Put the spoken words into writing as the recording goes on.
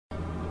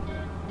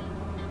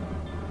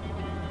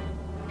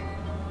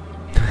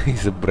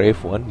He's a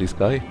brave one, this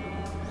guy.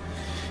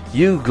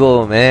 You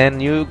go, man,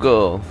 you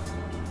go.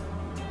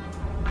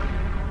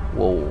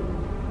 Whoa.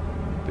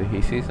 Did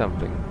he see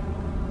something?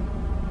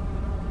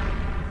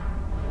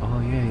 Oh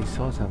yeah, he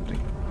saw something.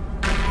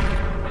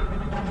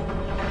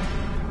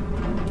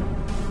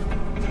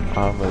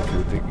 Armor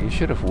too thick. You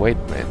should have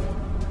waited, man.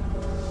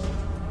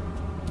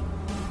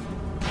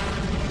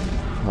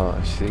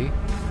 Oh, see?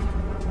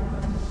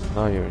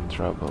 Now you're in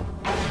trouble.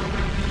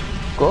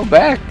 Go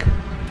back!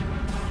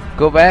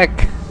 Go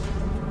back!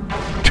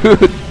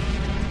 Dude!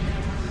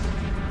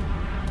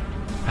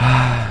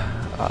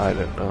 I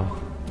don't know.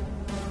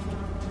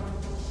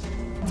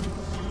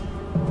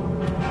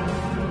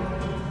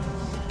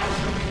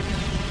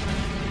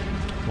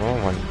 Oh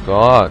my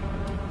god.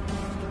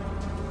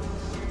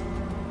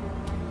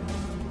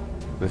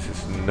 This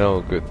is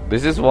no good.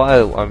 This is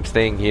why I'm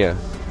staying here.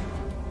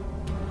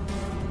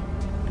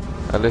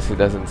 At least he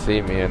doesn't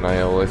see me and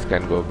I always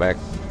can go back.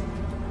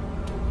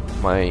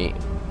 My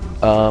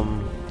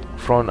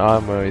front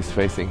armor is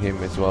facing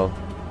him as well.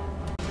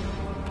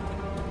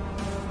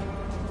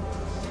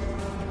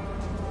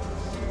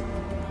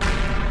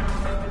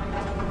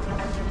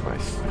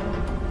 Nice.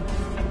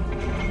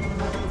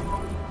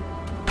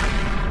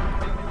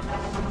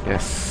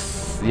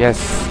 Yes. Yes.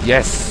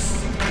 Yes.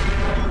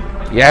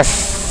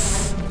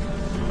 Yes.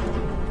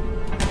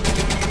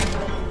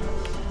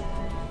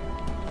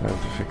 Time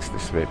to fix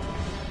this bit.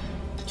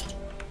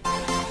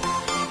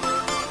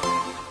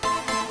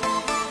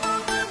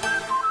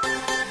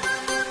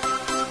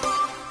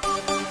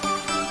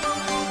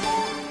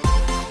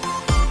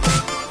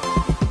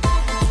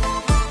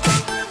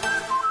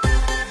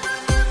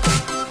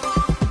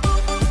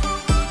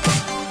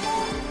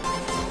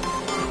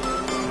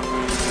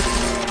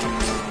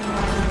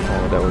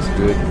 That was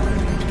good.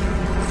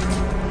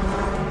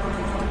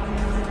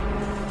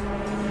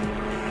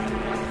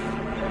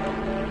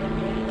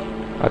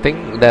 I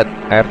think that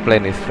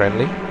airplane is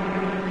friendly.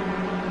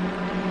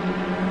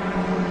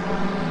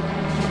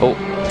 Oh,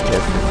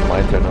 yes, it's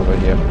my turn over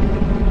here.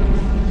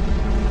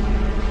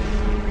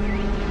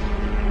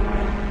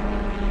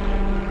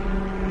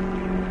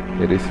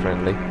 It is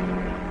friendly.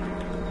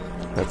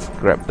 Let's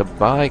grab the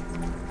bike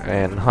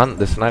and hunt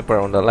the sniper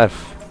on the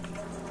left.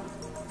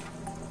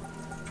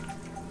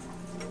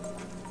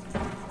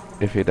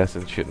 If he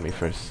doesn't shoot me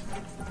first.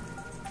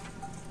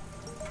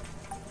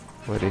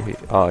 Where did he?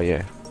 Oh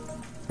yeah,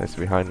 that's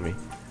behind me.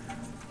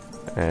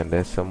 And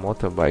there's a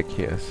motorbike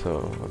here,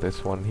 so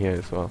there's one here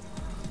as well.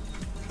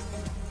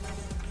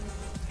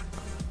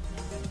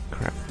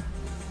 Crap.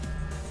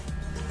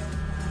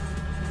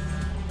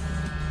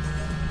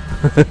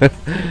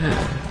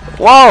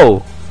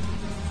 Whoa!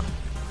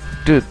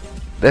 Dude,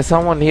 there's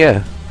someone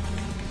here.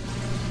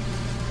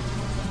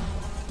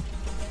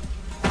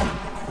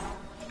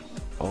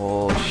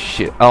 Oh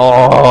shit.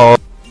 Oh!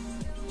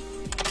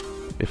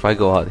 If I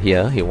go out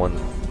here, he won't.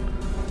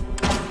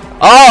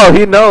 Oh,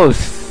 he knows!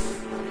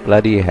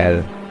 Bloody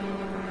hell.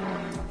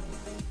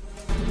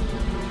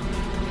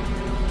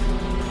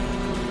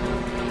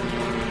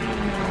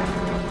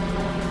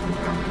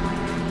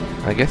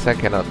 I guess I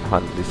cannot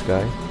hunt this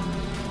guy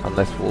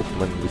unless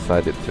Wolfman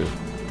decided to.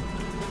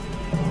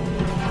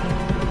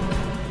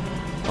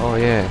 Oh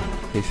yeah,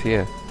 he's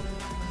here.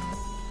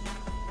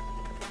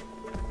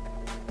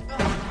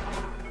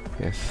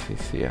 Yes,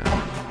 he's here.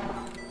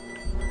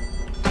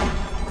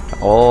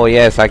 Oh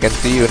yes, I can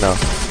see you now.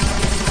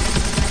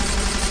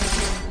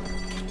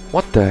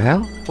 What the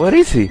hell? Where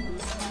is he?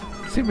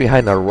 Is he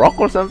behind a rock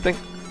or something?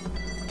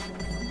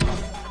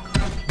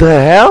 The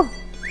hell?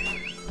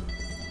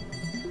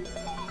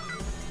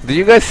 Did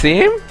you guys see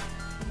him?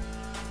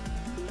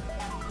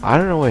 I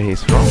don't know where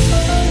he's from.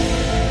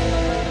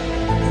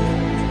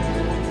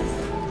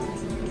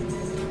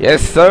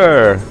 Yes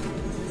sir!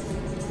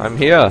 I'm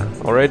here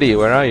already,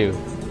 where are you?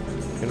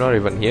 You're not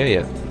even here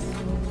yet.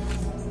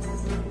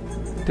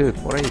 Dude,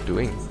 what are you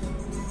doing?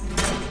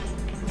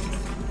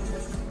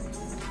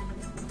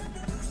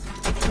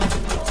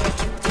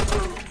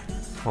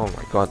 Oh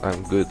my god,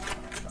 I'm good.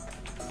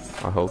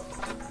 I hope.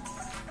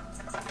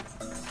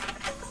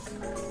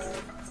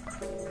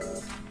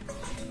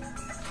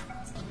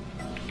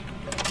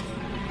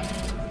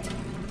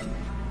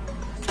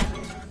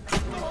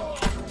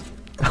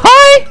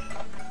 Hi!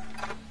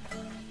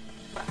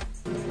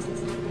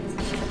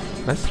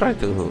 Let's try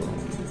to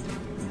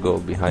go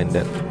behind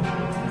that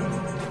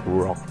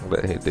rock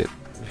that he did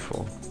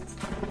before.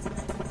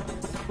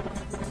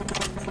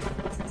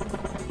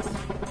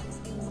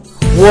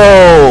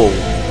 Whoa!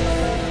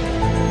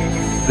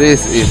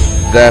 This is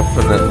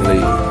definitely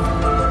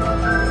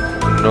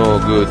no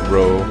good,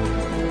 bro.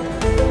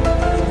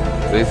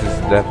 This is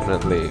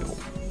definitely...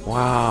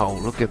 Wow,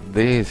 look at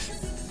this.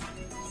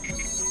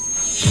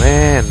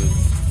 Man.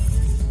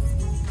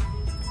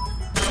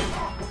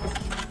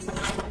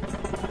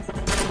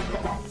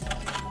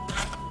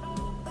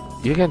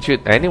 You can shoot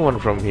anyone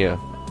from here.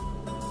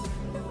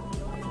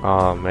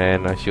 Oh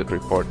man, I should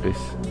report this.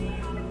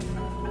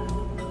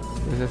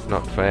 This is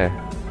not fair.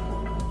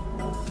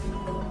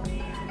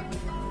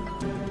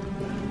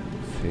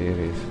 Let's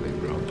Seriously,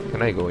 bro.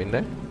 Can I go in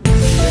there?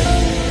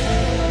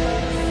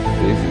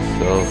 This is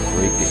so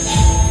freaking.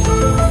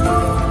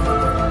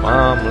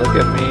 Mom, look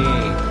at me.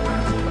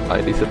 I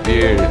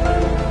disappeared.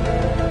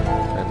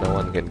 And no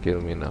one can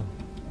kill me now.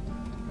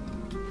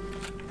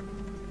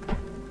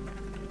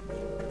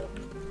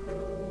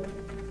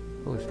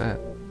 Who's that?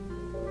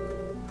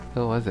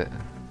 Who was it?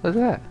 What's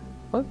that?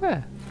 What's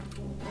that?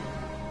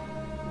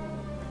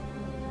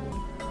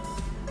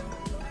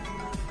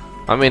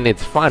 I mean,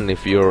 it's fun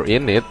if you're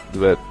in it,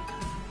 but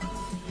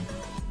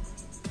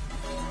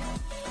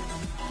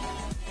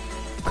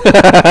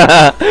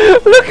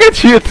look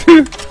at you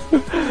two.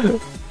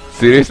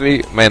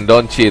 Seriously, man,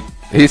 don't cheat.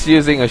 He's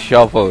using a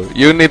shovel.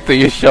 You need to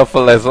use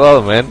shovel as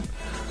well, man.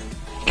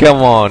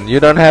 Come on, you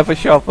don't have a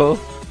shovel?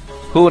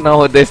 Who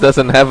nowadays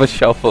doesn't have a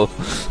shovel?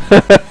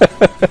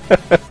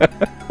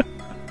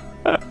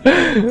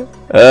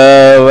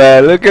 Oh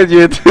man, look at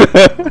you two.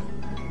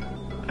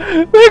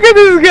 Look at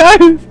these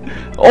guys.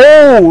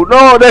 Oh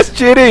no, that's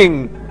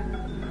cheating.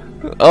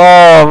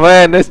 Oh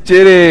man, that's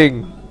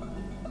cheating.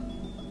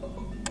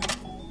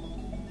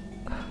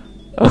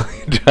 Oh,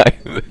 he died.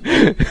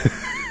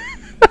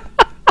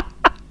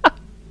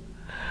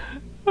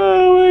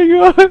 Oh my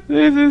god,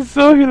 this is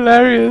so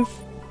hilarious.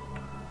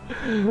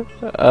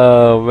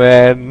 Oh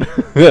man.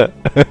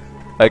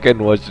 I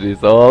can watch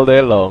this all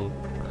day long.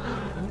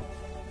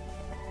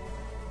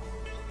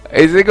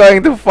 Is he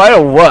going to fight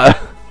or what?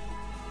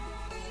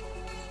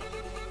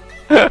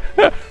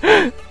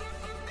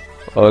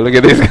 Oh, look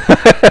at this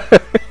guy.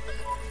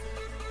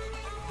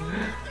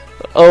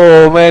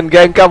 Oh man,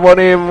 gang up on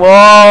him.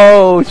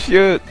 Whoa,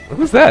 shoot.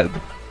 Who's that?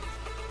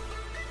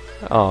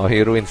 Oh,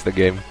 he ruins the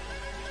game.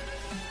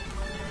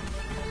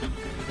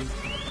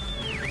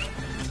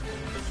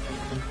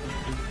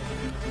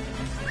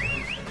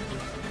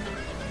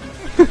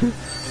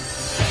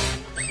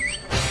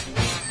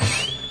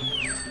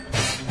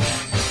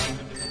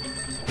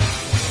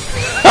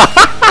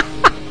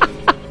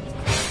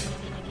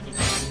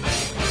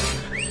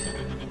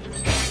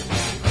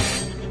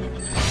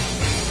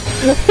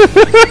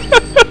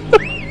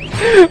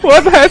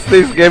 What has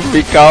this game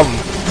become?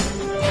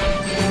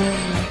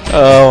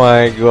 Oh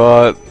my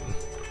god.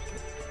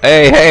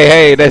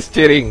 Hey, that's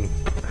cheating.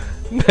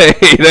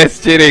 Hey,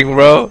 that's cheating,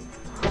 bro.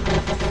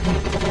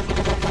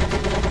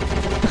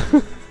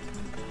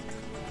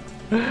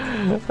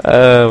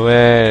 Oh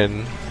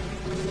man.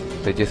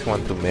 They just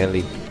want to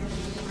melee.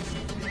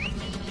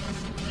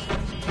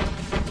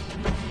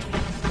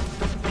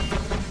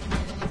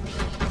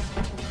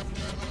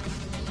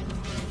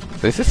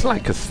 This is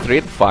like a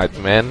street fight,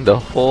 man. The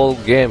whole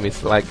game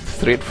is like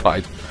street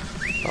fight.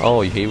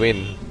 Oh, he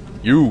win.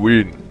 You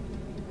win.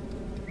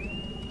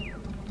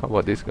 How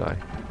about this guy?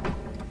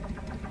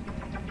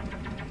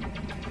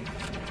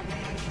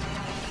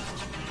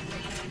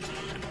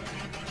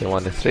 You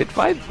want a street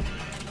fight?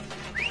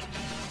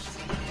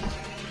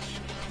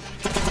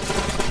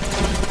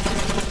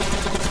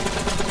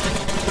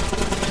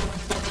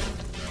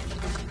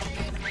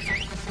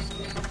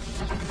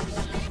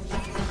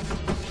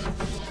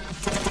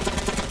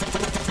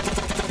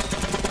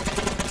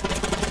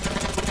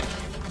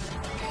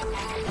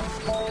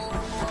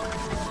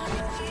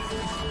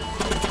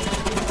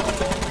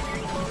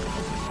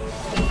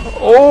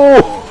 Oh!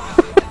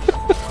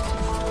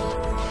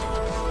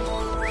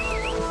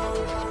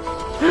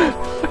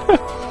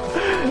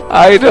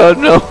 I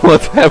don't know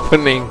what's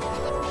happening.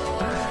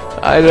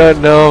 I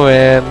don't know,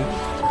 man.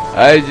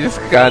 I just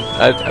can't.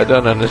 I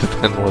don't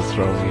understand what's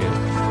wrong here.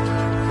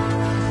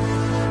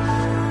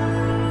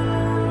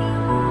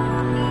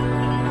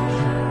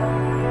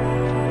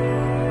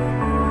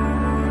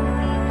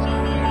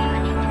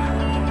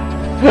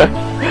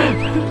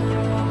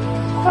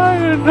 I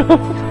don't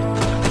know.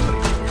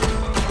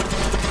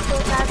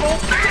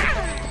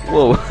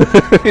 Whoa,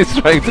 he's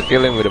trying to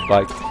kill him with a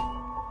bike.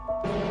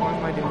 What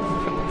am I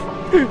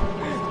doing?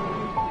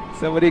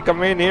 Somebody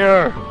come in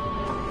here!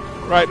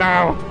 Right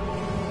now!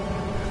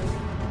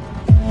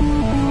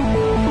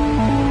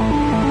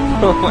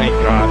 Oh my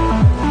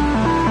god.